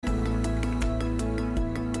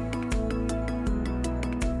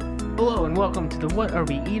Hello and welcome to the What Are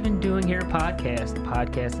We Even Doing Here podcast, the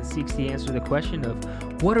podcast that seeks to answer the question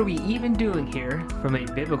of what are we even doing here from a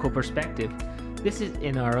biblical perspective. This is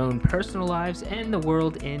in our own personal lives and the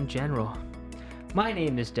world in general. My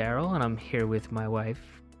name is Daryl and I'm here with my wife.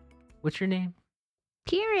 What's your name?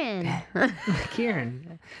 Kieran.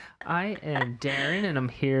 Kieran. I am Darren and I'm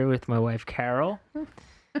here with my wife Carol.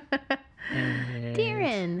 And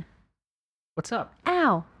Darren. what's up?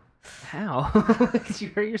 Ow. How? Did you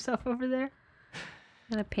hurt yourself over there?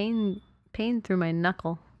 I got a pain through my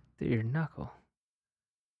knuckle. Through your knuckle.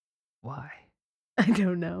 Why? I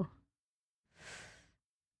don't know.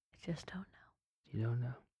 I just don't know. You don't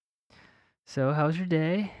know. So, how's your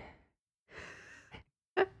day?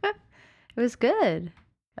 It was good.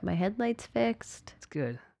 Got my headlights fixed. It's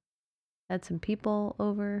good. Had some people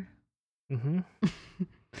over. Mm-hmm.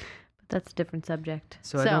 But that's a different subject.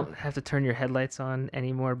 So I don't have to turn your headlights on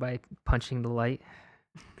anymore by punching the light?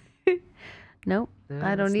 Nope.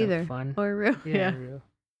 I don't That's either. No fun. Or real. Yeah. Real.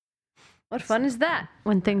 What That's fun no is that fun.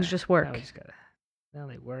 when things just work? Now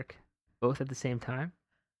they work both at the same time,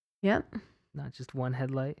 Yep. not just one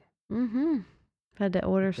headlight. Mm-hmm. Had to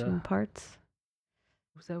order Duh. some parts.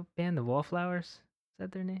 What was that band, the Wallflowers? Is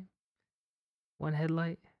that their name? One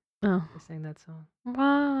Headlight? Oh. They sang that song.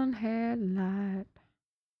 One headlight.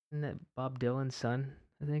 Isn't that Bob Dylan's son,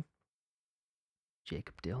 I think?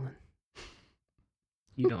 Jacob Dylan.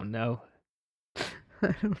 You don't know.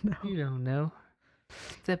 I don't know. You don't know.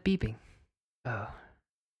 What's that beeping? Oh.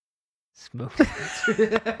 Smoke.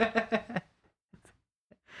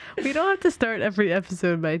 We don't have to start every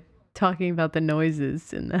episode by talking about the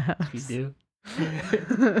noises in the house. We do.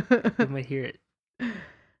 They might hear it.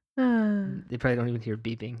 They probably don't even hear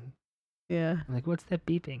beeping. Yeah. I'm like, what's that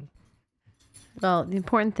beeping? Well, the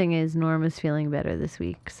important thing is Norma's feeling better this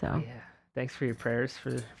week, so. Oh, yeah. Thanks for your prayers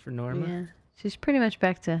for Norma. Yeah. She's pretty much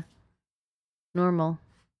back to normal,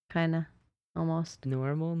 kind of, almost.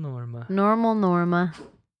 Normal Norma. Normal Norma.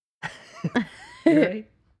 You right?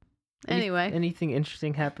 Anyway. Anything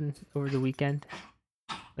interesting happened over the weekend?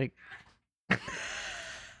 Like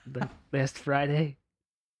last Friday?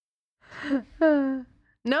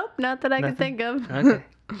 Nope, not that I Nothing? can think of. Okay.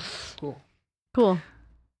 Cool. Cool.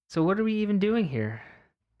 So what are we even doing here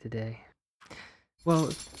today? Well,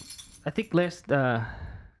 I think last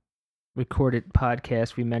recorded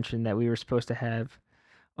podcast we mentioned that we were supposed to have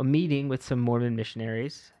a meeting with some Mormon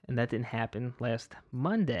missionaries, and that didn't happen last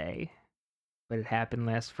Monday, but it happened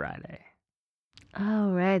last Friday.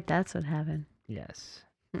 Oh, right. That's what happened. Yes.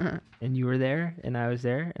 And you were there, and I was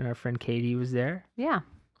there, and our friend Katie was there. Yeah.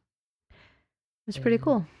 It's pretty And-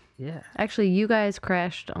 cool. Yeah, Actually, you guys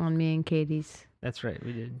crashed on me and Katie's. that's right.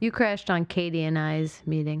 We did. You crashed on Katie and I's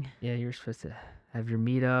meeting, Yeah, you were supposed to have your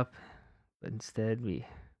meetup, but instead we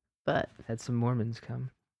but had some Mormons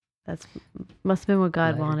come. that's must have been what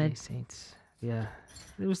God Latter-day wanted. Saints. Yeah,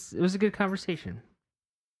 it was a good conversation.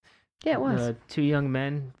 Yeah, it was. Two young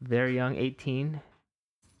men, very young, 18.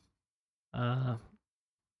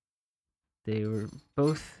 They were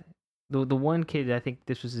both the one kid. I think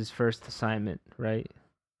this was his first assignment, right?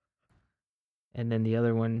 And then the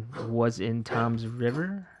other one was in Tom's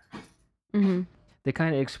River. Mm-hmm. They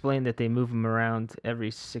kind of explained that they move him around every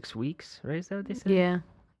 6 weeks, right? Is that what they said? Yeah.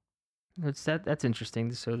 That's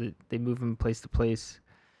interesting. So that they move him place to place.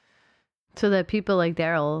 So that people like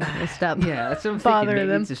Daryl will stop. Yeah, that's what I'm thinking. Bother Maybe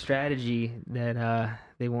them. it's a strategy that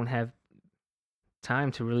they won't have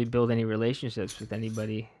time to really build any relationships with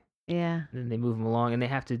anybody. Yeah. And then they move them along, and they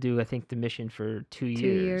have to do, I think, the mission for 2 years. 2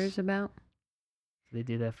 years about. They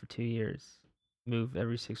do that for 2 years. Move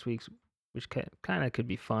every 6 weeks, which kind of could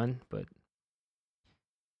be fun, but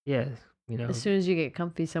yeah, As soon as you get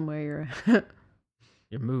comfy somewhere, you're.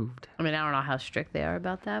 you're moved. I mean, I don't know how strict they are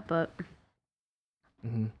about that, but.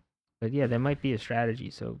 Hmm. But yeah, that might be a strategy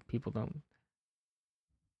so people don't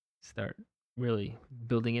start really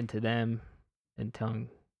building into them and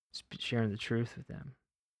sharing the truth with them.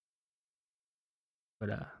 But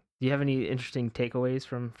do you have any interesting takeaways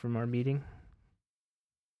from our meeting?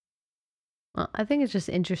 Well, I think it's just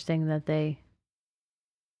interesting that they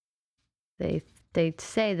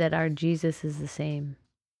say that our Jesus is the same.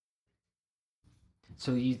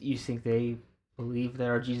 So you think they believe that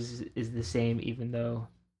our Jesus is the same, even though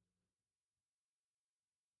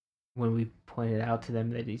when we pointed out to them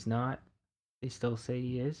that he's not, they still say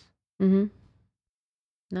he is? Mm-hmm.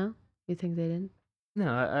 No? You think they didn't?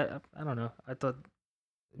 No, I don't know. I thought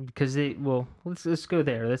because let's go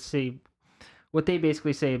there. Let's see what they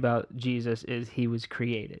basically say about Jesus is he was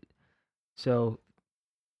created. So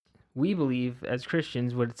we believe as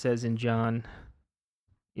Christians what it says in John,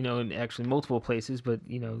 in actually multiple places, but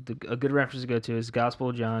a good reference to go to is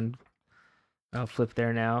Gospel of John I'll flip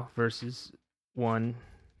there now. Verses 1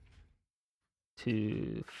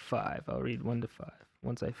 to 5. I'll read 1 to 5.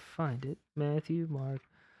 Once I find it. Matthew, Mark,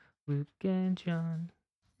 Luke, and John.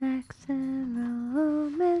 Acts and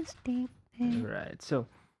Romans, deep. All right. So,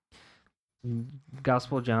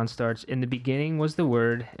 Gospel of John starts, in the beginning was the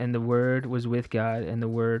Word, and the Word was with God, and the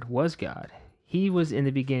Word was God. He was in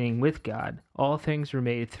the beginning with God. All things were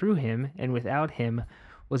made through him, and without him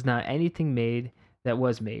was not anything made that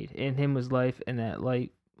was made. In him was life, and that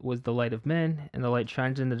light was the light of men, and the light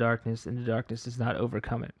shines in the darkness, and the darkness does not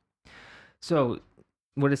overcome it. So,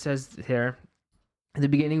 what it says here, in the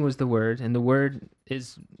beginning was the Word, and the Word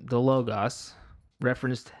is the Logos,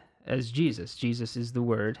 referenced as Jesus. Jesus is the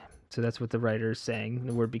Word. So that's what the writer is saying.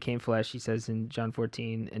 The Word became flesh, he says in John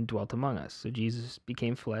 14, and dwelt among us. So Jesus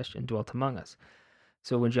became flesh and dwelt among us.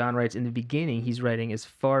 So when John writes in the beginning, he's writing as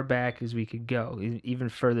far back as we could go, even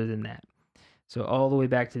further than that. So all the way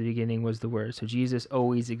back to the beginning was the Word. So Jesus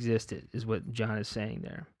always existed, is what John is saying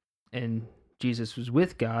there. And Jesus was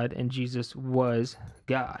with God, and Jesus was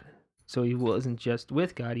God. So he wasn't just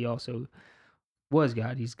with God, he also was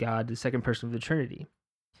God. He's God, the second person of the Trinity.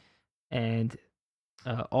 And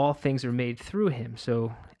all things are made through him.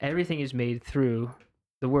 So everything is made through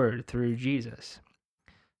the Word, through Jesus.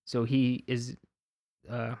 So he is,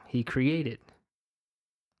 he created.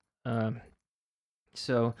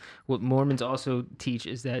 So what Mormons also teach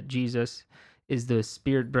is that Jesus is the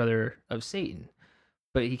spirit brother of Satan.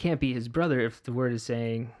 But he can't be his brother if the Word is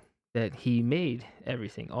saying that he made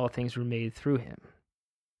everything. All things were made through him.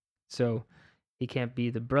 So he can't be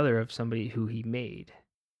the brother of somebody who he made.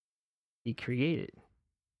 He created.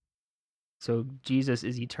 So Jesus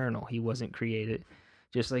is eternal. He wasn't created,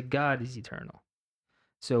 just like God is eternal.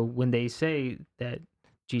 So when they say that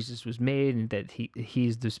Jesus was made and that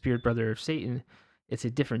he's the spirit brother of Satan, it's a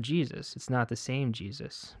different Jesus. It's not the same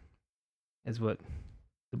Jesus as what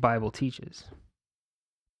the Bible teaches.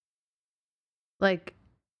 Like,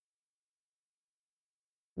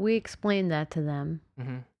 we explained that to them,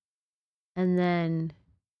 Mm-hmm. and then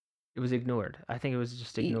It was ignored. I think it was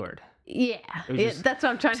just ignored. yeah, It was just- that's what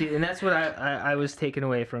I'm trying See, and that's what I was taken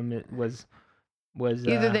away from it was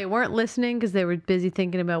Either they weren't listening because they were busy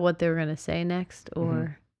thinking about what they were going to say next,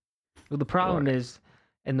 or well, the problem is,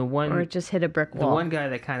 and the one or it just hit a brick wall. the one guy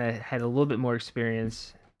that kind of had a little bit more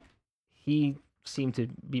experience, he seemed to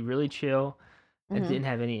be really chill and didn't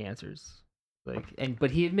have any answers.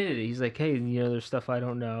 But he admitted it. He's like, hey, there's stuff I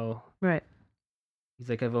don't know. Right. He's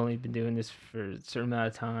like, I've only been doing this for a certain amount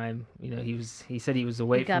of time. He said he was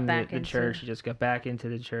away from the church. He just got back into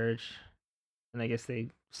the church. And I guess they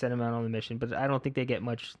sent him out on the mission. But I don't think they get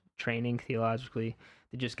much training theologically.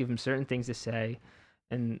 They just give him certain things to say.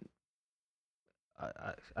 And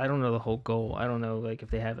I don't know the whole goal. I don't know, like,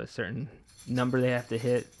 if they have a certain number they have to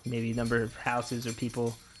hit, maybe number of houses or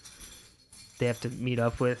people they have to meet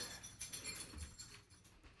up with.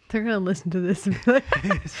 They're going to listen to this and be like,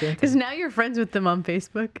 because now you're friends with them on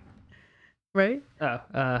Facebook, right?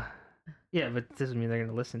 Oh, yeah, but it doesn't mean they're going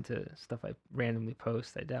to listen to stuff I randomly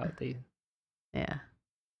post. I doubt they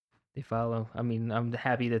follow. I mean, I'm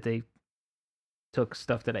happy that they took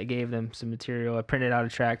stuff that I gave them, some material. I printed out a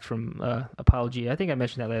tract from Apologia. I think I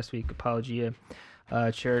mentioned that last week. Apologia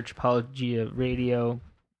Church, Apologia Radio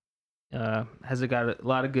has got a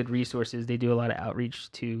lot of good resources. They do a lot of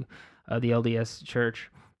outreach to the LDS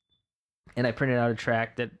Church. And I printed out a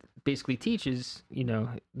tract that basically teaches,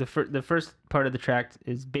 the first part of the tract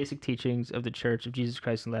is basic teachings of the Church of Jesus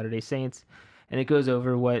Christ and Latter-day Saints. And it goes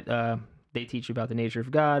over what they teach about the nature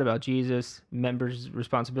of God, about Jesus, members'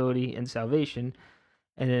 responsibility, and salvation.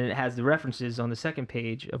 And then it has the references on the second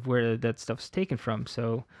page of where that stuff's taken from.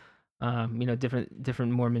 So,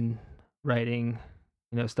 different Mormon writing,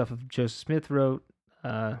 stuff of Joseph Smith wrote,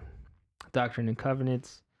 Doctrine and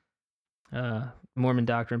Covenants, Mormon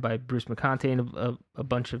Doctrine by Bruce McConaughey, and a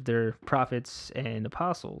bunch of their prophets and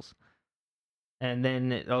apostles. And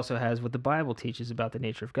then it also has what the Bible teaches about the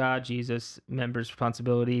nature of God, Jesus, members'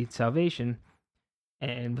 responsibility, salvation,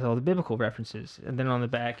 and with all the biblical references. And then on the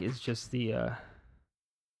back is just the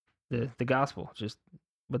gospel, just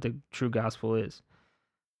what the true gospel is.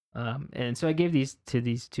 And so I gave this to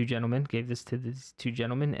these two gentlemen,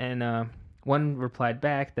 and one replied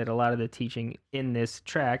back that a lot of the teaching in this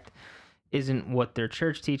tract isn't what their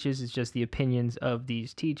church teaches, it's just the opinions of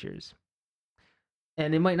these teachers.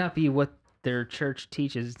 And it might not be what their church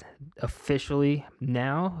teaches officially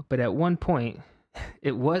now, but at one point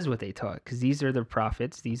it was what they taught, because these are their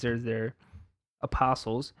prophets, these are their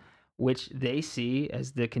apostles, which they see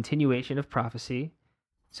as the continuation of prophecy.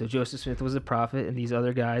 So Joseph Smith was a prophet, and these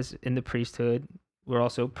other guys in the priesthood were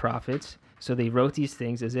also prophets. So they wrote these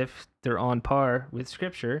things as if they're on par with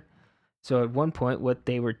Scripture. So at one point, what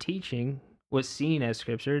they were teaching was seen as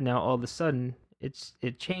Scripture. Now all of a sudden,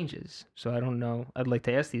 it changes. So I don't know. I'd like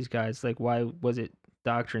to ask these guys, like, why was it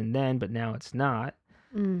doctrine then, but now it's not?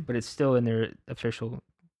 Mm. But it's still in their official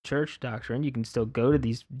church doctrine. You can still go to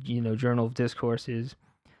these, Journal of Discourses.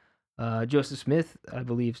 Joseph Smith, I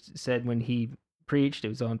believe, said when he preached, it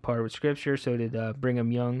was on par with Scripture. So did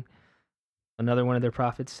Brigham Young. Another one of their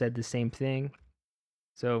prophets said the same thing.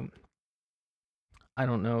 So I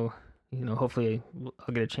don't know. Hopefully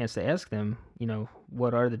I'll get a chance to ask them,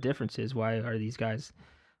 what are the differences? Why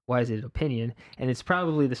is it opinion? And it's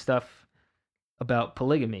probably the stuff about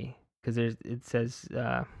polygamy, because it says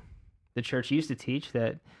the church used to teach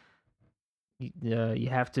that you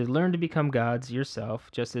have to learn to become gods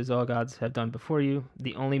yourself, just as all gods have done before you.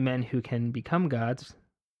 The only men who can become gods,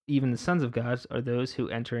 even the sons of gods, are those who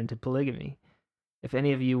enter into polygamy. If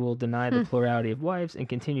any of you will deny the plurality of wives and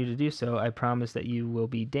continue to do so, I promise that you will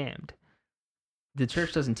be damned. The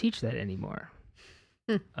church doesn't teach that anymore.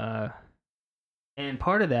 And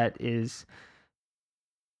part of that is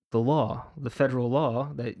the law, the federal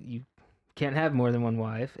law, that you can't have more than one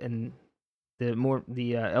wife, and the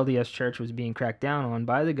LDS church was being cracked down on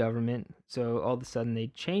by the government. So all of a sudden they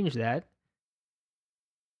changed that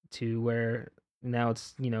to where now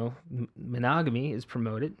it's, monogamy is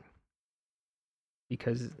promoted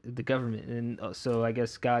because the government, and so I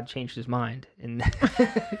guess God changed his mind. And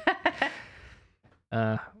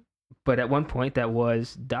but at one point that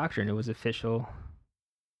was doctrine. It was official,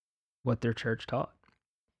 what their church taught.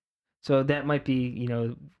 So that might be,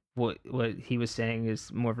 what he was saying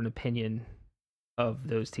is more of an opinion of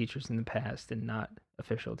those teachers in the past and not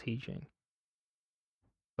official teaching.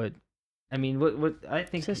 But I mean, what I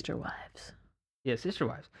think, Sister wives. Yeah, sister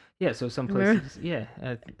wives. Yeah, so some places, yeah,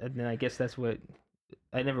 and I guess that's what,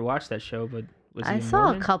 I never watched that show, but was he I a saw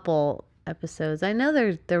Mormon? a couple episodes. I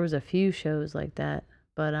know there was a few shows like that,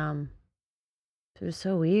 but it was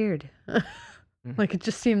so weird. Like, it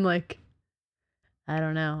just seemed like, I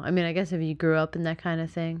don't know. I mean, I guess if you grew up in that kind of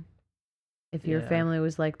thing, if your Yeah. family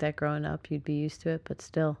was like that growing up, you'd be used to it, but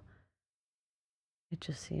still, it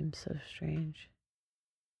just seems so strange.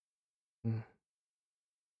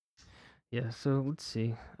 Yeah, so let's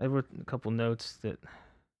see. I wrote a couple notes that,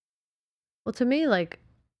 Well, to me, like,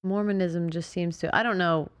 Mormonism just seems to, I don't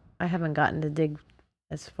know, I haven't gotten to dig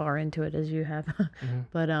as far into it as you have,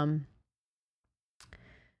 but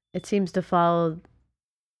it seems to follow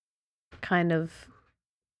kind of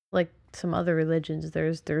like some other religions.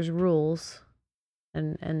 There's rules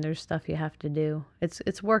and there's stuff you have to do.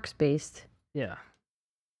 It's works based. yeah.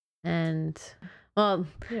 And well,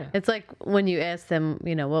 Yeah. it's like when you ask them,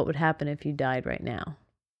 what would happen if you died right now?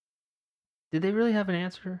 Did they really have an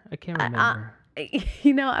answer? I can't remember.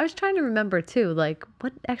 I was trying to remember too. Like,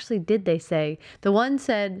 what actually did they say? The one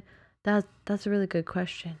said, "That's a really good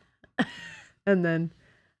question," and then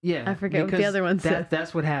Yeah, I forget what the other one said.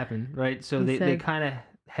 That's what happened, right? So He they said- kind of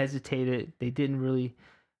hesitated. They didn't really.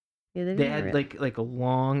 Yeah, They had like a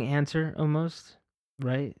long answer almost,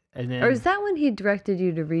 right? And then Or is that when he directed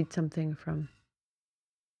you to read something from?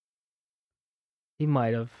 he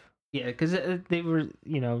might have, yeah, because they were,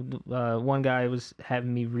 one guy was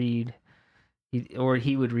having me read,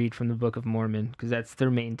 he would read from the Book of Mormon because that's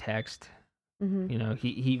their main text. Mm-hmm. He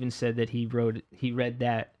even said that he read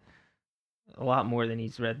that a lot more than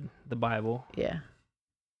he's read the Bible. Yeah.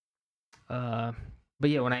 But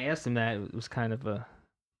yeah, when I asked him that, it was kind of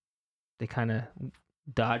they kind of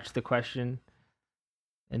dodged the question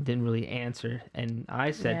and didn't really answer. And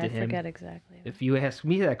I said to I him, forget exactly. if you ask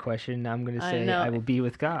me that question, I'm going to say, know. I will be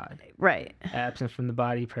with God. Right. Absent from the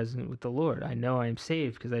body, present with the Lord. I know I am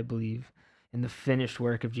saved because I believe in the finished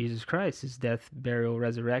work of Jesus Christ, his death, burial,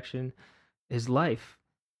 resurrection, his life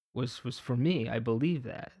was for me. I believe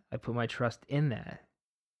that. I put my trust in that.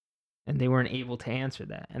 And they weren't able to answer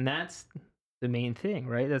that. And that's the main thing,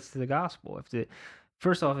 right? That's the gospel.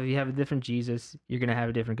 First off, if you have a different Jesus, you're going to have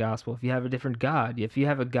a different gospel. If you have a different God, if you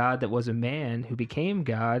have a God that was a man who became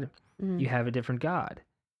God, you have a different God.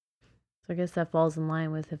 So I guess that falls in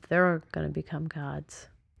line with if they're going to become gods.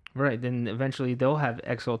 Right. Then eventually they'll have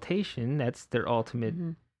exaltation. That's their ultimate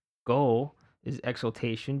goal, is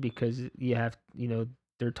exaltation, because you have,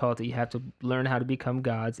 they're taught that you have to learn how to become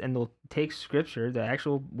gods, and they'll take scripture, the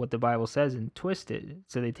actual, what the Bible says, and twist it.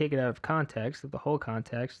 So they take it out of context, of the whole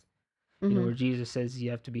context. Where Jesus says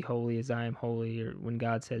you have to be holy as I am holy, or when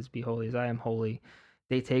God says be holy as I am holy,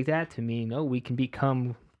 they take that to mean, no, we can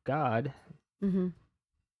become God. And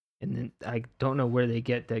then I don't know where they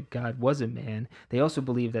get that God was a man. They also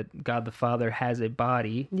believe that God the Father has a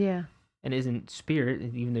body. Yeah. and isn't spirit,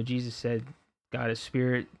 and even though Jesus said God is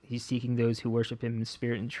spirit, he's seeking those who worship him in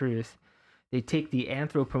spirit and truth. They take the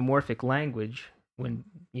anthropomorphic language when,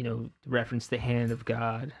 reference the hand of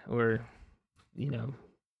God, or,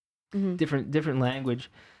 different language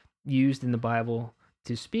used in the Bible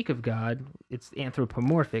to speak of God. It's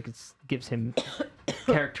anthropomorphic. It gives him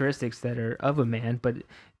characteristics that are of a man, but it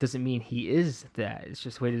doesn't mean he is that. It's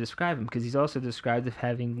just a way to describe him, because he's also described as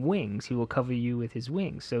having wings. He will cover you with his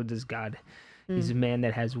wings. So does God. He's a man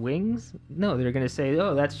that has wings? No, they're going to say,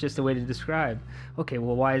 oh, that's just a way to describe. Okay,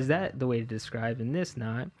 well, why is that the way to describe and this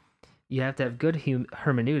not? You have to have good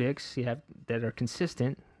hermeneutics that are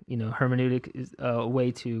consistent. Hermeneutic is a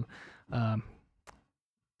way to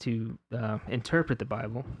interpret the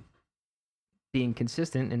Bible, being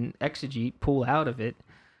consistent, and exegete, pull out of it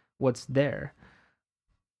what's there.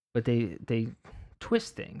 But they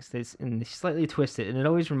twist things, and they slightly twist it, and it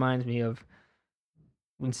always reminds me of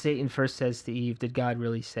when Satan first says to Eve, "Did God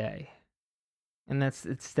really say?" And it's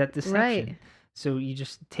that deception. Right. So you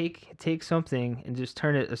just take something and just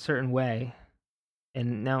turn it a certain way,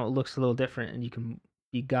 and now it looks a little different, and you can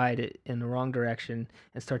be guided in the wrong direction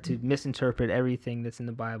and start to misinterpret everything that's in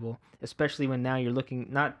the Bible, especially when now you're looking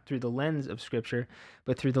not through the lens of Scripture,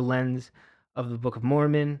 but through the lens of the Book of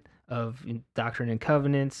Mormon, of Doctrine and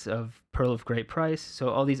Covenants, of Pearl of Great Price. So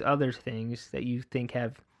all these other things that you think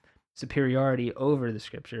have superiority over the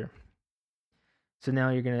Scripture. So now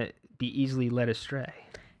you're going to be easily led astray.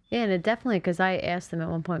 Yeah, and it definitely, because I asked them at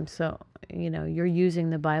one point, so, you're using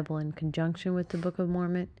the Bible in conjunction with the Book of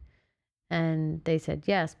Mormon? And they said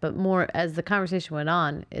yes, but more as the conversation went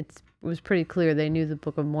on, it was pretty clear they knew the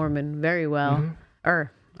Book of Mormon very well.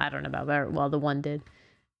 Or, I don't know about very well, the one did.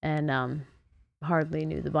 And hardly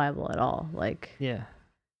knew the Bible at all. Yeah.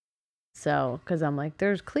 So, because I'm like,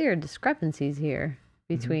 there's clear discrepancies here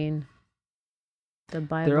between the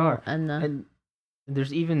Bible and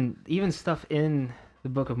there's even stuff in the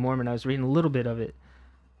Book of Mormon. I was reading a little bit of it.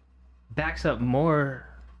 Backs up more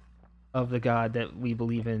of the God that we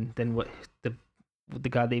believe in than what the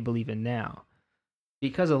God they believe in now,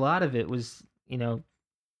 because a lot of it was,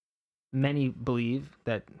 many believe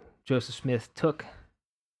that Joseph Smith took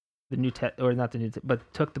the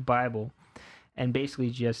took the Bible and basically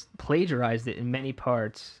just plagiarized it in many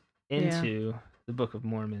parts into the Book of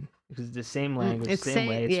Mormon, because it's the same language, same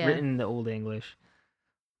way. It's written in the Old English.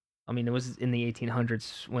 I mean, it was in the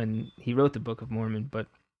 1800s when he wrote the Book of Mormon, but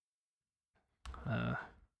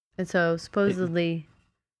and so supposedly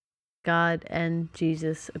God and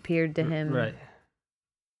Jesus appeared to him. Right.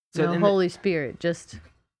 So the Holy Spirit just.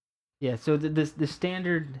 Yeah. So the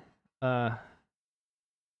standard, from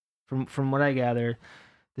what I gather,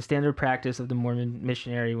 the standard practice of the Mormon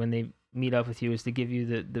missionary when they meet up with you is to give you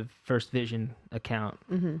the first vision account.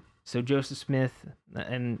 Mm-hmm. So Joseph Smith,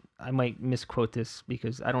 and I might misquote this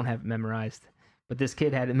because I don't have it memorized, but this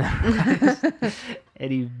kid had it memorized,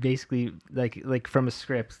 and he basically like from a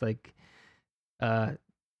script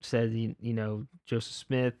said, Joseph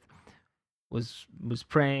Smith was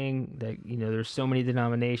praying that there's so many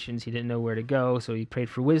denominations, he didn't know where to go, so he prayed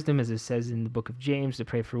for wisdom, as it says in the Book of James, to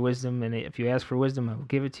pray for wisdom, and if you ask for wisdom, I will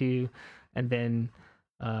give it to you. And then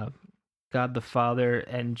God the Father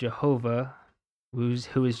and Jehovah,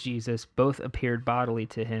 who is Jesus, both appeared bodily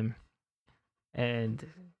to him, and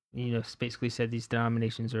basically said these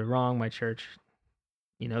denominations are wrong. My church,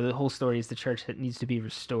 the whole story is the church that needs to be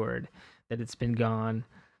restored, that it's been gone,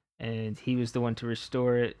 and he was the one to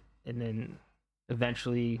restore it. And then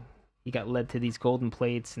eventually he got led to these golden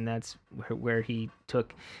plates, and that's where he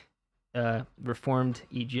took Reformed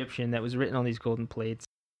Egyptian that was written on these golden plates,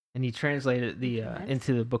 and he translated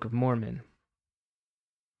into the Book of Mormon,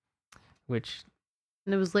 which.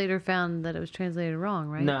 And it was later found that it was translated wrong,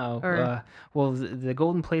 right? No. Well, the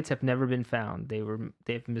golden plates have never been found.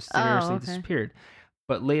 They've mysteriously disappeared.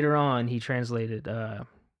 But later on, he translated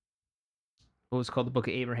what was called the Book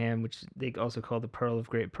of Abraham, which they also call the Pearl of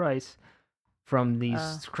Great Price, from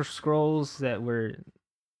these scrolls that were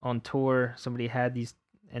on tour. Somebody had these,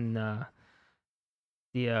 and the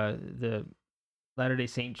Latter-day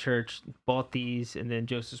Saint Church bought these, and then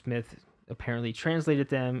Joseph Smith apparently translated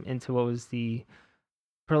them into what was the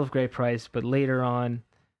Pearl of Great Price. But later on,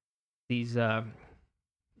 these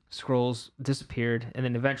scrolls disappeared, and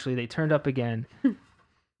then eventually they turned up again.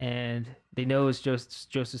 And they know it's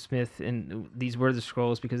Joseph Smith, and these were the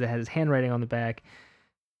scrolls because it had his handwriting on the back.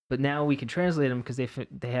 But now we can translate them because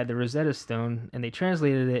they had the Rosetta Stone, and they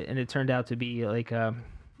translated it, and it turned out to be like a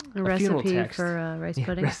funeral recipe text. for rice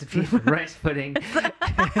pudding. Recipe for rice pudding.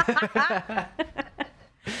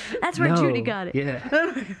 That's where Judy got it.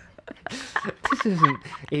 Yeah. This isn't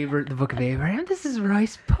the Book of Abraham. This is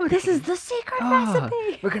rice pudding. This is the secret Oh,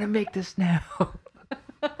 recipe. we're gonna make this now.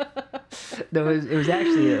 No, it was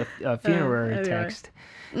actually a funerary anyway. text.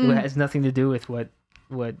 It has nothing to do with what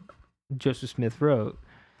Joseph Smith wrote.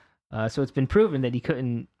 So it's been proven that he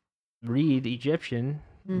couldn't read Egyptian,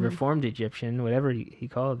 Reformed Egyptian, whatever he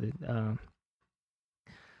called it.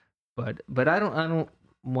 But I don't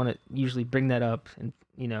want to usually bring that up, and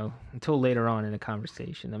until later on in a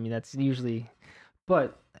conversation. I mean, that's usually.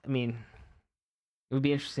 But I mean, it would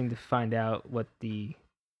be interesting to find out what the.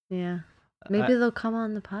 Yeah, maybe they'll come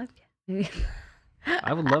on the podcast. Maybe.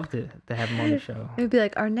 I would love to have them on the show. It'd be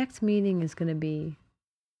like our next meeting is gonna be.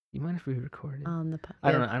 You mind if we record it? On the podcast.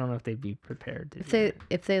 I don't know if they'd be prepared to.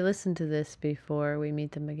 If they listen to this before we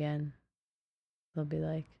meet them again, they'll be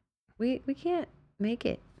like, we can't make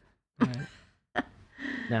it. Right.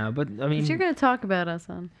 No, but I mean, you're gonna talk about us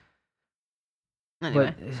on.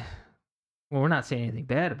 Anyway. But we're not saying anything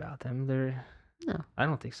bad about them. No. I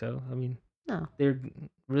don't think so. I mean, no, they're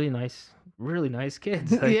really nice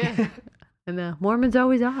kids. Like, yeah, and Mormons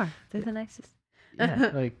always are. They're the nicest.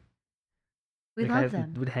 Yeah, like we love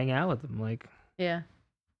them. Would hang out with them, like yeah.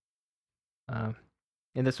 And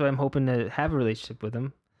that's why I'm hoping to have a relationship with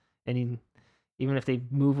them. And even if they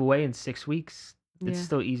move away in 6 weeks, it's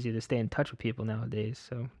still easy to stay in touch with people nowadays.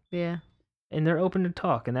 So yeah, and they're open to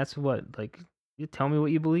talk, and that's what you tell me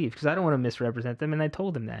what you believe, because I don't want to misrepresent them. And I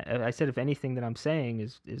told them that. I said, if anything that I'm saying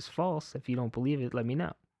is false, if you don't believe it, let me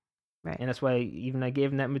know. Right. And that's why I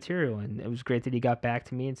gave him that material, and it was great that he got back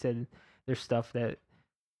to me and said there's stuff that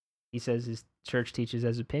he says his church teaches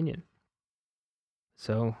as opinion.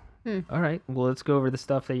 So, all right, well, let's go over the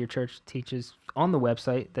stuff that your church teaches on the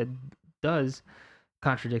website that does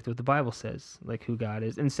contradict what the Bible says, like who God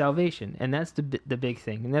is and salvation. And that's the big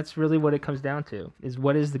thing. And that's really what it comes down to, is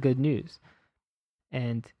what is the good news.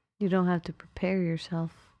 And you don't have to prepare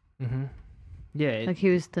yourself. Mm-hmm. Yeah. Like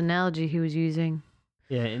the analogy he was using.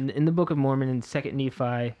 Yeah, in the Book of Mormon, in 2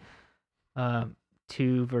 Nephi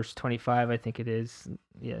 2, verse 25, I think it is.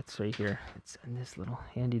 Yeah, it's right here. It's in this little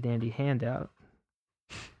handy-dandy handout.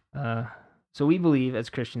 So we believe as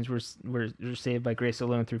Christians we're saved by grace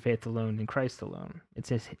alone, through faith alone, in Christ alone.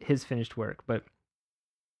 It's his finished work. But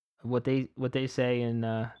what they say in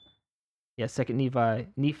 2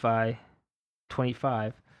 Nephi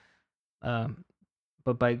 25,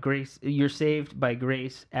 but by grace you're saved by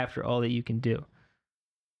grace after all that you can do.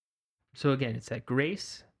 So again, it's that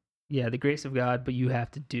grace, the grace of God, but you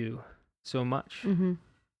have to do so much. Mm-hmm.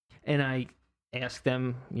 And I asked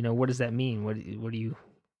them, what does that mean?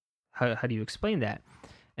 How do you explain that?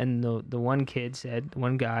 And the one kid said,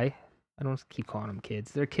 one guy, I don't keep calling them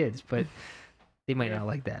kids, they're kids, but they might not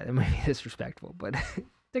like that. It might be disrespectful, but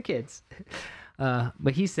they're kids.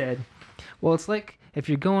 But he said, well, it's like if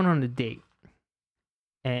you're going on a date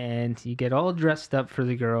and you get all dressed up for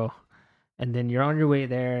the girl, and then you're on your way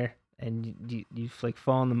there and you like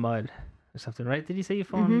fall in the mud or something, right? Did he say you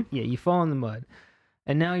fall in? Yeah, you fall in the mud.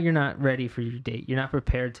 And now you're not ready for your date. You're not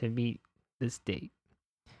prepared to meet this date.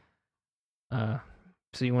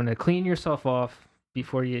 So you want to clean yourself off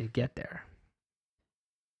before you get there.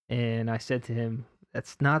 And I said to him,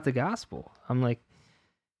 that's not the gospel. I'm like,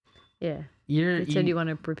 yeah. You said you want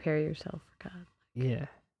to prepare yourself for God. Yeah.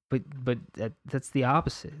 But that's the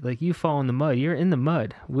opposite. Like, you fall in the mud. You're in the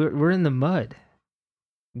mud. We're in the mud.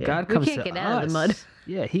 Yeah, God comes to us. We can't get out of the mud.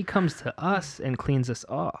 Yeah, he comes to us and cleans us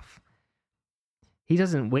off. He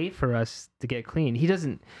doesn't wait for us to get clean. He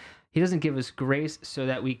doesn't give us grace so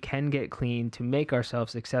that we can get clean to make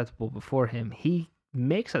ourselves acceptable before him. He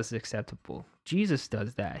makes us acceptable. Jesus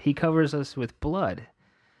does that. He covers us with blood.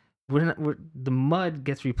 The mud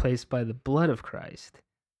gets replaced by the blood of Christ.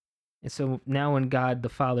 And so now when God the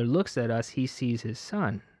Father looks at us, he sees his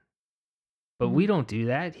Son. But we don't do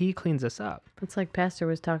that. He cleans us up. It's like Pastor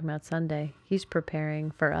was talking about Sunday. He's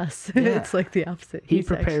preparing for us. Yeah. It's like the opposite. He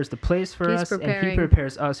prepares the place for us, and he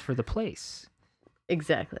prepares us for the place.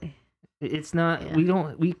 Exactly. It's not,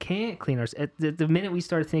 we can't clean ourselves. The minute we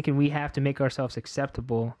start thinking we have to make ourselves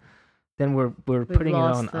acceptable, then we're putting it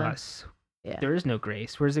on us. Yeah. There is no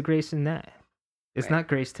grace. Where's the grace in that? It's not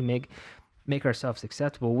grace to make ourselves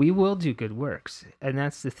acceptable. We will do good works. And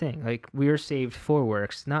that's the thing. Like, we are saved for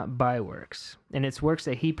works, not by works. And it's works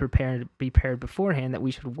that he prepared beforehand that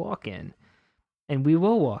we should walk in. And we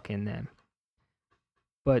will walk in them.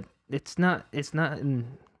 But it's not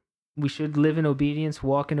we should live in obedience,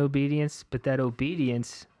 walk in obedience, but that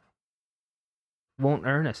obedience won't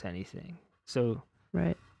earn us anything. So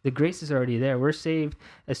the grace is already there. We're saved.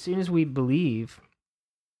 As soon as we believe,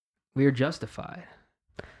 we are justified.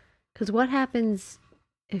 Because what happens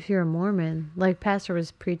if you're a Mormon, like Pastor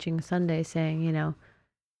was preaching Sunday saying,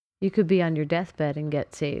 you could be on your deathbed and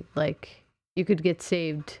get saved. Like, you could get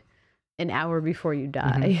saved an hour before you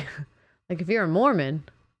die. Like, if you're a Mormon,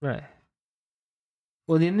 Right.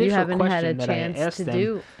 Well, the you initial haven't had a question that I chance asked to them,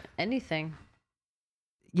 do anything.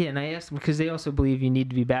 yeah, and I asked them because they also believe you need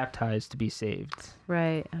to be baptized to be saved.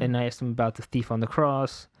 Right. And I asked them about the thief on the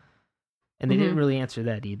cross, and they didn't really answer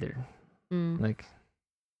that either. Mm. Like,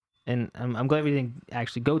 and I'm glad we didn't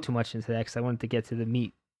actually go too much into that because I wanted to get to the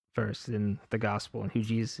meat first in the gospel and who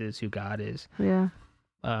Jesus is, who God is. Yeah.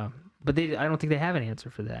 But I don't think they have an answer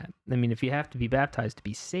for that. I mean, if you have to be baptized to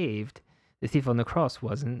be saved, the thief on the cross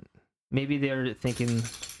wasn't. Maybe they're thinking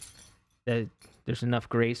that there's enough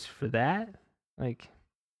grace for that. Like,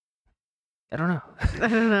 I don't know. I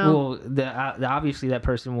don't know. Well, the obviously that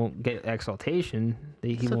person won't get exaltation.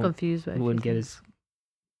 He So won't. confused by He wouldn't get everything. his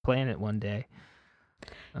planet one day.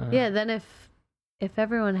 Yeah, then if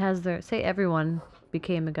everyone has say everyone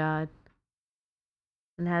became a god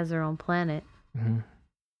and has their own planet, mhm.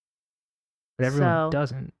 But everyone So-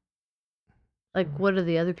 doesn't. like what do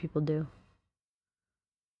the other people do?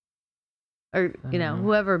 Or, I don't know.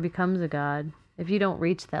 whoever becomes a god, if you don't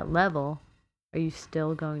reach that level, are you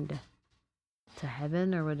still going to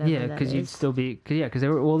heaven or whatever Yeah, that because you'd is? still be. Because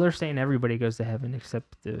they're saying everybody goes to heaven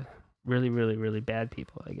except the really, really, really bad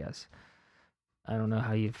people. I guess. I don't know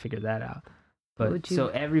how you figure that out. But would you- so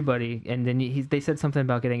everybody, and then they said something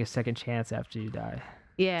about getting a second chance after you die.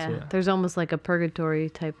 Yeah, too. there's almost like a purgatory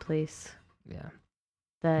type place Yeah,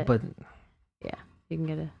 that but you can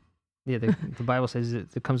get a. yeah, the Bible says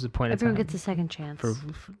it comes to the point Everyone of time gets a second chance.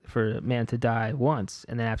 for a man to die once,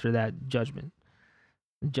 and then after that, judgment.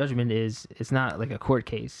 Judgment it's not like a court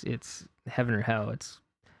case. It's heaven or hell.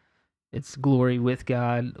 It's glory with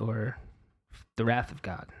God or the wrath of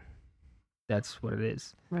God. That's what it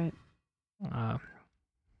is. Right.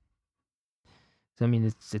 So I mean,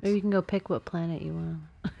 it's Or you can go pick what planet you want.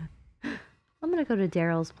 I'm gonna go to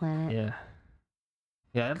Daryl's planet. yeah,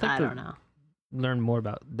 yeah. I'd like I to don't know. learn more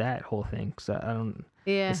about that whole thing because I don't.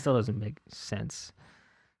 Yeah, It still doesn't make sense.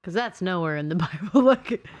 because that's nowhere in the Bible,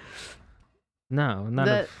 like, No, none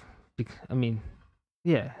That- of. I mean,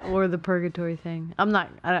 yeah. or the purgatory thing.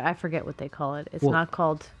 I forget what they call it. It's Well- not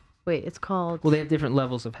called. Wait, it's called. Well, they have different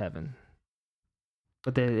levels of heaven,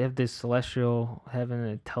 but they have this celestial heaven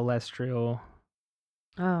and telestial.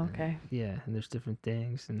 Oh, okay. Yeah, and there's different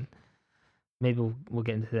things, and maybe we'll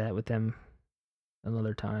get into that with them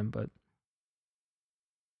another time. But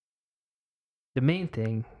the main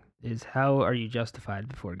thing is how are you justified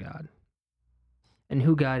before God, and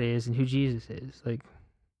who God is, and who Jesus is. Like,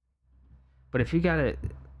 but if you gotta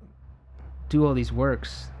do all these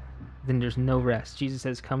works, then there's no rest. Jesus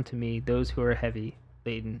says, "Come to me, those who are heavy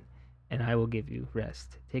laden, and I will give you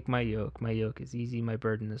rest. Take my yoke. My yoke is easy. My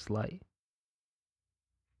burden is light."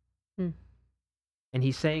 And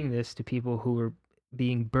he's saying this to people who are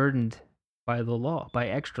being burdened by the law, by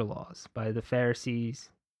extra laws, by the Pharisees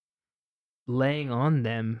laying on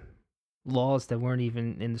them laws that weren't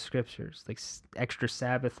even in the scriptures, like extra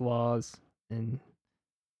Sabbath laws. And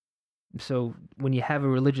so when you have a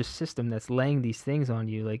religious system that's laying these things on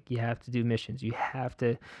you, like you have to do missions, you have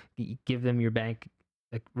to give them your bank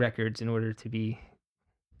records in order to be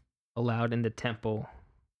allowed in the temple.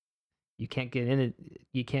 You can't get in it.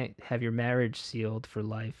 You can't have your marriage sealed for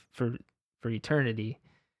life, for eternity,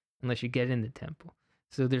 unless you get in the temple.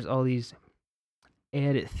 So there's all these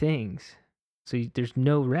added things. So there's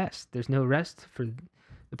no rest. There's no rest for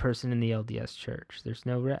the person in the LDS church. There's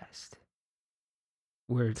no rest.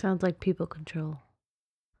 Where Sounds like people control.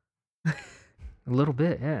 a little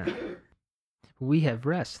bit, yeah. We have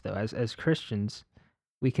rest though, as Christians,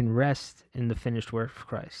 we can rest in the finished work of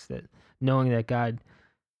Christ. That knowing that God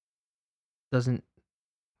doesn't.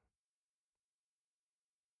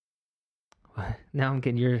 Now I'm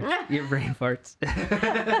getting your brain farts.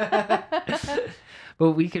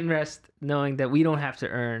 But we can rest knowing that we don't have to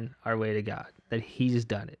earn our way to God, that He's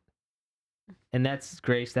done it. And that's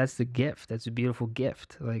grace. That's the gift. That's a beautiful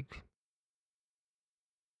gift. Like,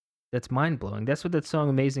 that's mind blowing. That's what that song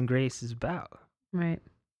 "Amazing Grace" is about. Right.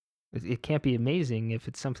 It can't be amazing if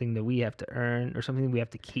it's something that we have to earn or something we have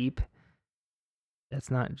to keep. That's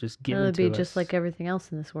not just given It'll to be just us. like everything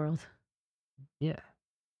else in this world. Yeah.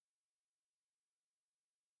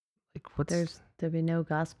 Like There'll be no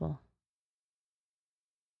gospel.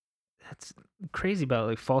 That's crazy about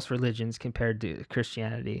like false religions compared to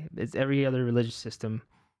Christianity. It's every other religious system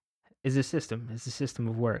is a system. It's a system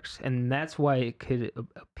of works, and that's why it could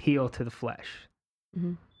appeal to the flesh.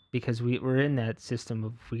 Mhm. Because we're in that system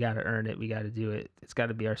of we got to earn it, we got to do it. It's got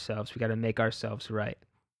to be ourselves. We got to make ourselves right.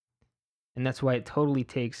 And that's why it totally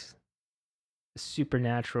takes a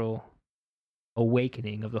supernatural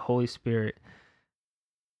awakening of the Holy Spirit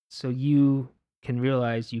so you can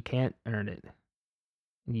realize you can't earn it.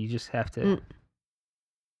 And you just have to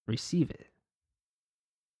receive it.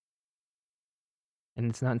 And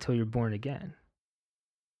it's not until you're born again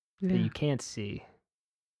that you can't see,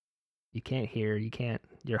 you can't hear,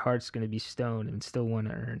 your heart's going to be stoned and still want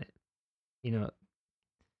to earn it. You know,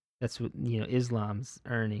 that's what, Islam's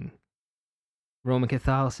earning. Roman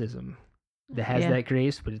Catholicism that has that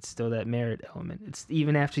grace, but it's still that merit element. It's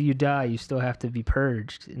even after you die, you still have to be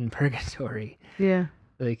purged in purgatory. Yeah.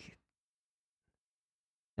 Like,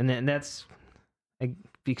 and then that's like,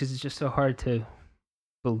 because it's just so hard to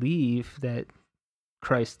believe that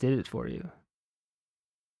Christ did it for you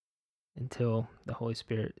until the Holy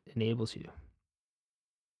Spirit enables you.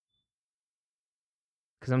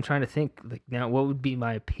 Because I'm trying to think, like, now what would be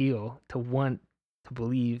my appeal to want to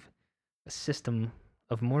believe a system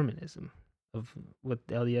of Mormonism, of what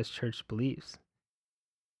the LDS Church believes?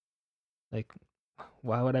 Like,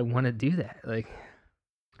 why would I want to do that? Like,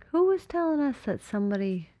 who was telling us that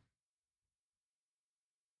somebody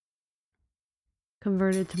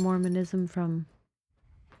converted to Mormonism from?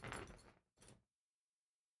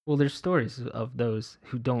 well, there's stories of those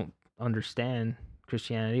who don't understand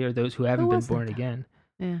Christianity or those who haven't been born again.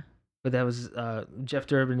 Yeah. But that was Jeff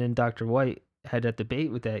Durbin and Dr. White had that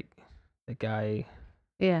debate with that guy.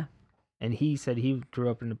 Yeah. And he said he grew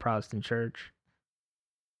up in the Protestant church.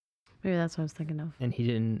 Maybe that's what I was thinking of. And he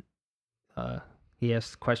didn't, he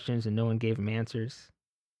asked questions and no one gave him answers,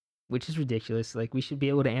 which is ridiculous. Like, we should be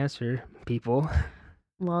able to answer people.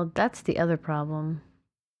 Well, that's the other problem.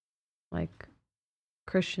 Like,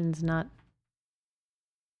 Christians not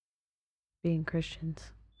being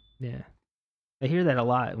Christians. Yeah. I hear that a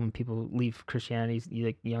lot when people leave Christianity,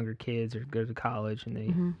 like younger kids or go to college,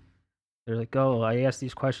 and they're like, "Oh, I asked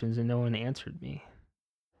these questions and no one answered me."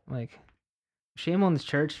 Like, shame on the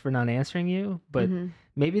church for not answering you, but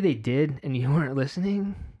maybe they did and you weren't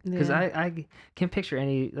listening. Because I can't picture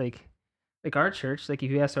any like our church. Like,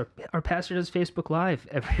 if you ask our pastor does Facebook Live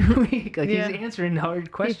every week, like he's answering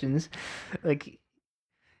hard questions, like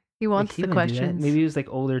he wants the questions. Maybe it was like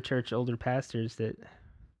older pastors that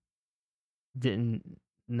didn't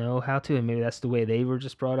know how to, and maybe that's the way they were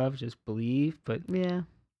just brought up, just believe. But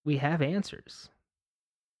we have answers.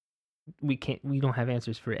 We don't have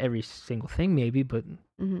answers for every single thing, maybe, but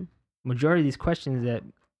majority of these questions that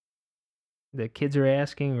the kids are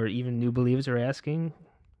asking, or even new believers are asking,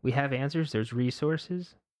 we have answers. There's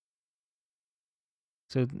resources.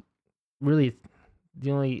 So really,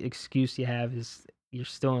 the only excuse you have is you're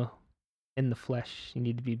still in the flesh. You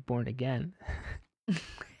need to be born again.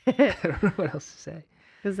 I don't know what else to say.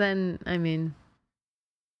 Because then, I mean,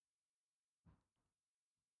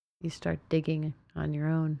 you start digging on your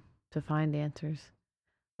own to find answers.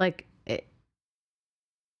 Like, if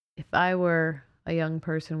I were a young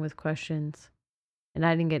person with questions and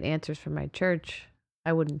I didn't get answers from my church,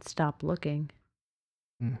 I wouldn't stop looking.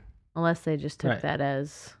 Unless they just took that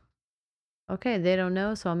as, okay, they don't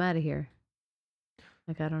know, so I'm out of here.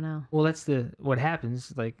 Like, I don't know. Well, that's what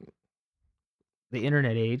happens. Like, the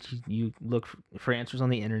internet age, you look for answers on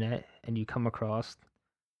the internet and you come across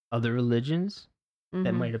other religions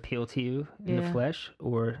that might appeal to you in the flesh,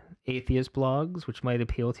 or atheist blogs, which might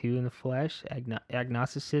appeal to you in the flesh,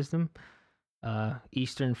 agnosticism,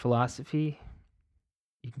 Eastern philosophy.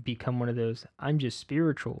 You can become one of those, I'm just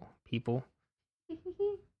spiritual people.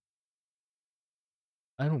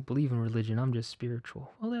 I don't believe in religion, I'm just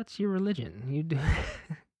spiritual. Well, that's your religion. You do.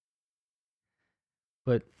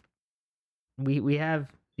 But we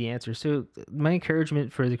have the answer. So my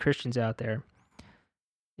encouragement for the Christians out there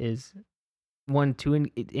is, one, to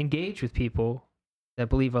engage with people that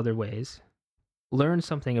believe other ways, learn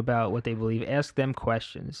something about what they believe, ask them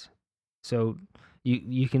questions. So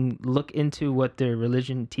you can look into what their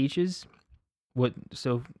religion teaches.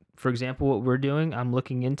 So for example, what we're doing, I'm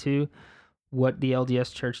looking into what the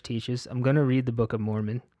LDS Church teaches. I'm going to read the Book of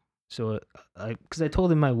Mormon. So because I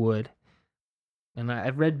told him I would. And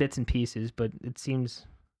I've read bits and pieces, but it seems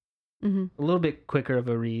a little bit quicker of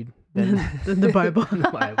a read than the Bible. the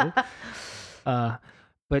Bible.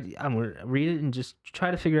 But I'm going to read it and just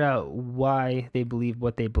try to figure out why they believe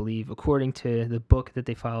what they believe according to the book that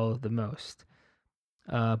they follow the most.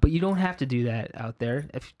 But you don't have to do that out there.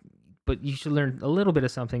 But you should learn a little bit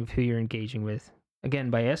of something of who you're engaging with. Again,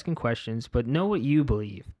 by asking questions, but know what you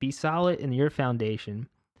believe. Be solid in your foundation.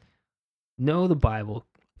 Know the Bible.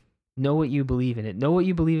 Know what you believe in it. Know what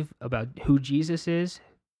you believe about who Jesus is,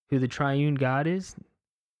 who the triune God is,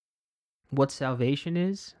 what salvation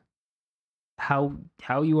is, how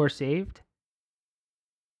you are saved.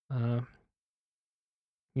 uh,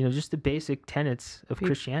 just the basic tenets of Be-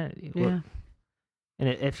 Christianity. Yeah. And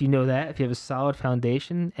if you know that, if you have a solid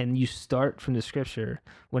foundation and you start from the scripture,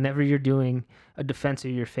 whenever you're doing a defense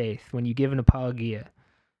of your faith, when you give an apologia,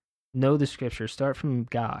 know the scripture, start from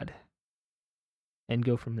God and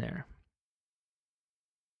go from there.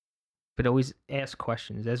 But always ask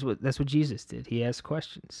questions. That's what Jesus did. He asked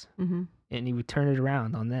questions Mm-hmm. and he would turn it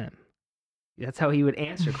around on them. That's how he would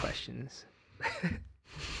answer questions.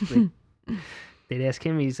 Like, they'd ask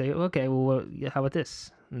him, he's like, okay, well, how about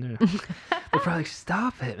this? And they're probably like,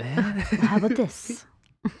 stop it, man. How about this?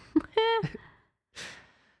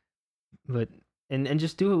 But and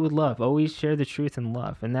just do it with love. Always share the truth in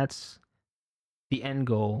love, and that's the end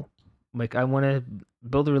goal. Like, I want to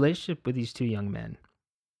build a relationship with these two young men,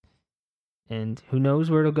 and who knows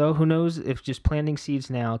where it'll go? Who knows if just planting seeds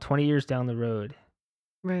now, 20 years down the road,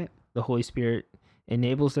 Right. the Holy Spirit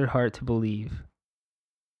enables their heart to believe,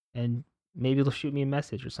 and maybe they'll shoot me a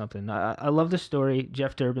message or something. I love the story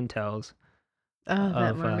Jeff Durbin tells. Oh,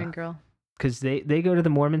 that Of, Mormon girl. Because they go to the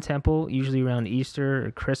Mormon temple usually around Easter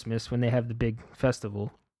or Christmas when they have the big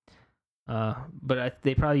festival. But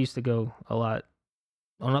they probably used to go a lot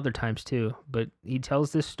on other times too. But he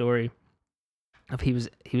tells this story of he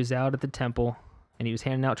was out at the temple and he was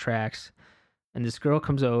handing out tracts, and this girl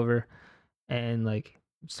comes over and like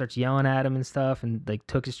starts yelling at him and stuff, and like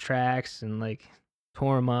took his tracts and like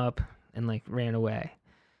tore him up and like ran away.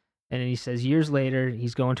 And then he says years later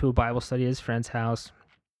he's going to a Bible study at his friend's house.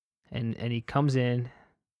 And he comes in,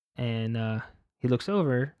 and he looks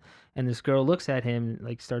over, and this girl looks at him,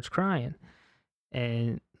 like starts crying,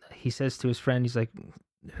 and he says to his friend, he's like,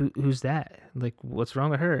 "Who's that? Like, what's wrong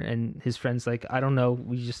with her?" And his friend's like, "I don't know.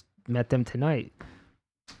 We just met them tonight."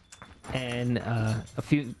 And a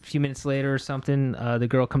few minutes later or something, the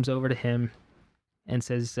girl comes over to him and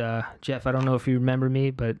says, "Jeff, I don't know if you remember me,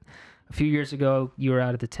 but a few years ago you were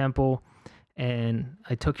out at the temple, and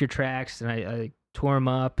I took your tracts and I tore him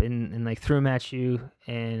up and like threw him at you,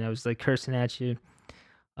 and I was like cursing at you."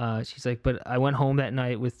 She's like, "But I went home that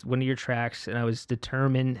night with one of your tracts, and I was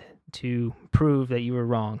determined to prove that you were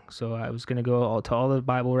wrong. So I was gonna go to all the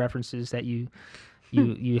Bible references that you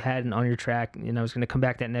had on your tract, and I was gonna come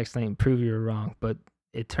back that next night and prove you were wrong. But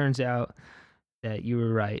it turns out that you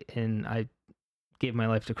were right, and I gave my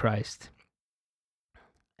life to Christ."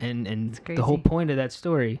 And the whole crazy. point of that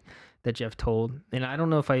story that Jeff told, and I don't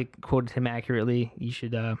know if I quoted him accurately. You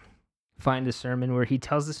should find a sermon where he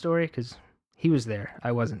tells the story, because he was there.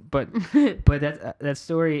 I wasn't, but that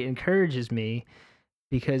story encourages me,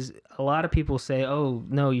 because a lot of people say, "Oh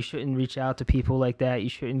no, you shouldn't reach out to people like that. You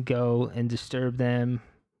shouldn't go and disturb them,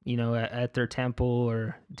 at their temple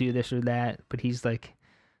or do this or that." But he's like,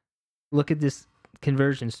 look at this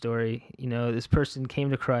conversion story. This person came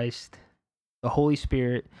to Christ. The Holy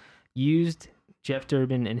Spirit used Jeff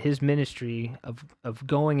Durbin and his ministry of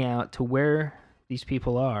going out to where these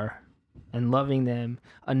people are and loving them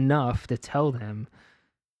enough to tell them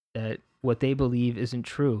that what they believe isn't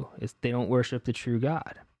true. They don't worship the true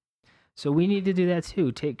God. So we need to do that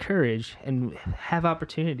too. Take courage and have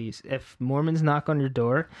opportunities. If Mormons knock on your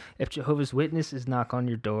door, if Jehovah's Witnesses knock on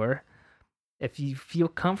your door, if you feel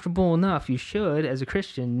comfortable enough, you should, as a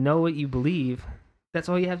Christian, know what you believe. That's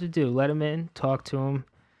all you have to do. Let them in, talk to them,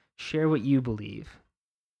 share what you believe,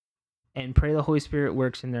 and pray the Holy Spirit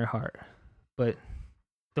works in their heart. But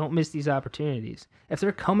don't miss these opportunities. If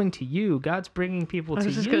they're coming to you, God's bringing people to you. I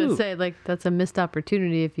was just going to say, like, that's a missed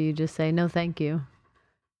opportunity if you just say, no, thank you.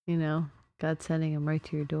 God's sending them right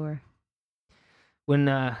to your door. When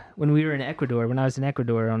we were in Ecuador, when I was in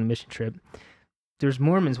Ecuador on a mission trip, there's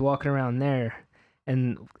Mormons walking around there.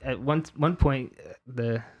 And at one point,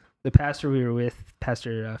 the pastor we were with,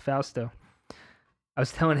 Pastor Fausto, I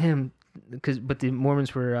was telling him, but the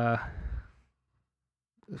Mormons were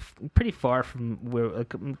pretty far from where, a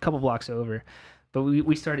couple blocks over, but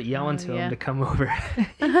we started yelling to them to come over.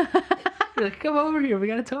 We're like, "Come over here, we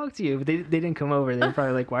gotta talk to you." But they didn't come over. They were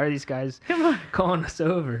probably like, "Why are these guys calling us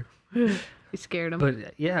over?" You scared them.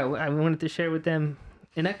 But yeah, I wanted to share with them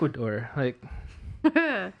in Ecuador, like.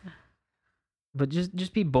 But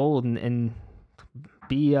just be bold and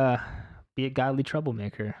be a godly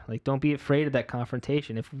troublemaker. Like, don't be afraid of that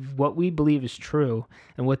confrontation. If what we believe is true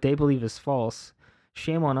and what they believe is false,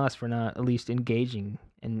 shame on us for not at least engaging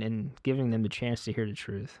and giving them the chance to hear the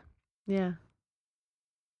truth. Yeah.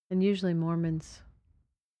 And usually Mormons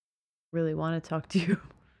really want to talk to you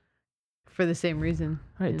for the same reason.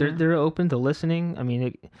 Right. They're open to listening. I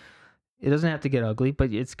mean, it doesn't have to get ugly,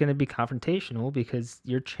 but it's going to be confrontational because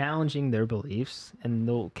you're challenging their beliefs and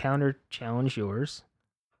they'll counter challenge yours.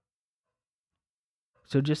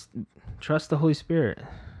 So just trust the Holy Spirit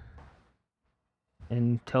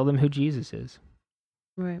and tell them who Jesus is.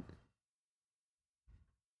 Right.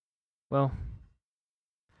 Well,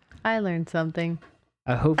 I learned something.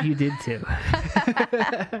 I hope you did too.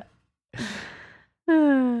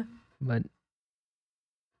 But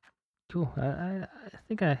cool. I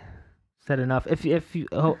think I said enough. If you,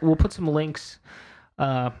 we'll put some links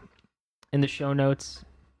in the show notes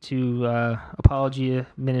to Apologia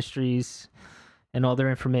Ministries and all their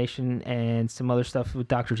information and some other stuff with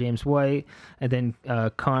Dr. James White, and then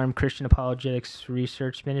CARM, Christian Apologetics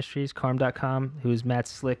Research Ministries, CARM.com, who's Matt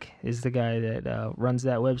Slick is the guy that runs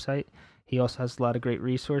that website. He also has a lot of great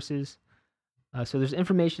resources. So there's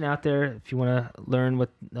information out there if you want to learn what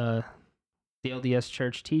the LDS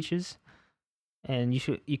Church teaches. And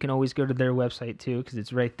you can always go to their website too, because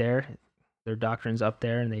it's right there. Their doctrine's up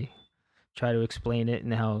there, and they try to explain it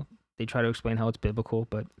and how they try to explain how it's biblical,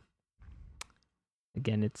 but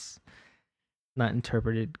again, it's not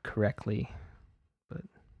interpreted correctly. But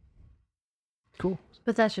cool.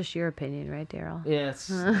 But that's just your opinion, right, Daryl? Yeah, it's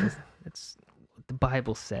what the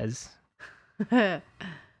Bible says. So I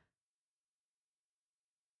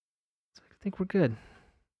think we're good.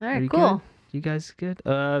 All Are right, you cool. good? You guys good?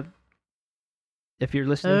 If you're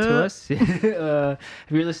listening to us, if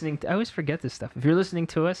you're listening, I always forget this stuff. If you're listening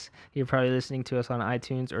to us, you're probably listening to us on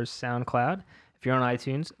iTunes or SoundCloud. If you're on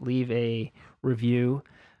iTunes, leave a review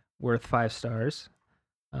worth 5 stars.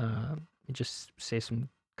 And just say some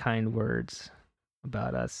kind words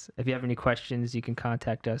about us. If you have any questions, you can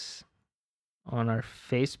contact us on our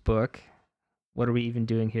Facebook. What are we even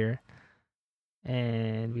doing here?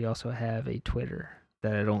 And we also have a Twitter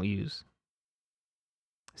that I don't use.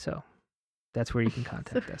 So that's where you can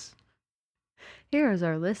contact us. Here is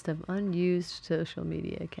our list of unused social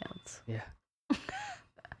media accounts. Yeah.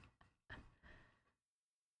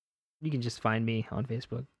 You can just find me on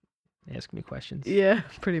Facebook, ask me questions. Yeah,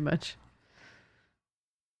 pretty much.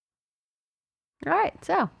 All right,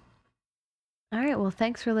 all right, well,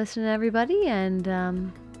 thanks for listening, everybody. And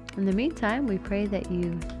in the meantime, we pray that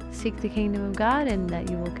you seek the kingdom of God and that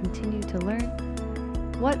you will continue to learn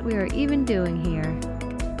what we are even doing here.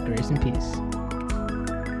 Grace and peace.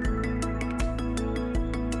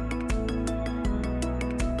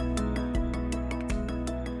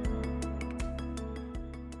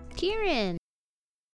 Kieran.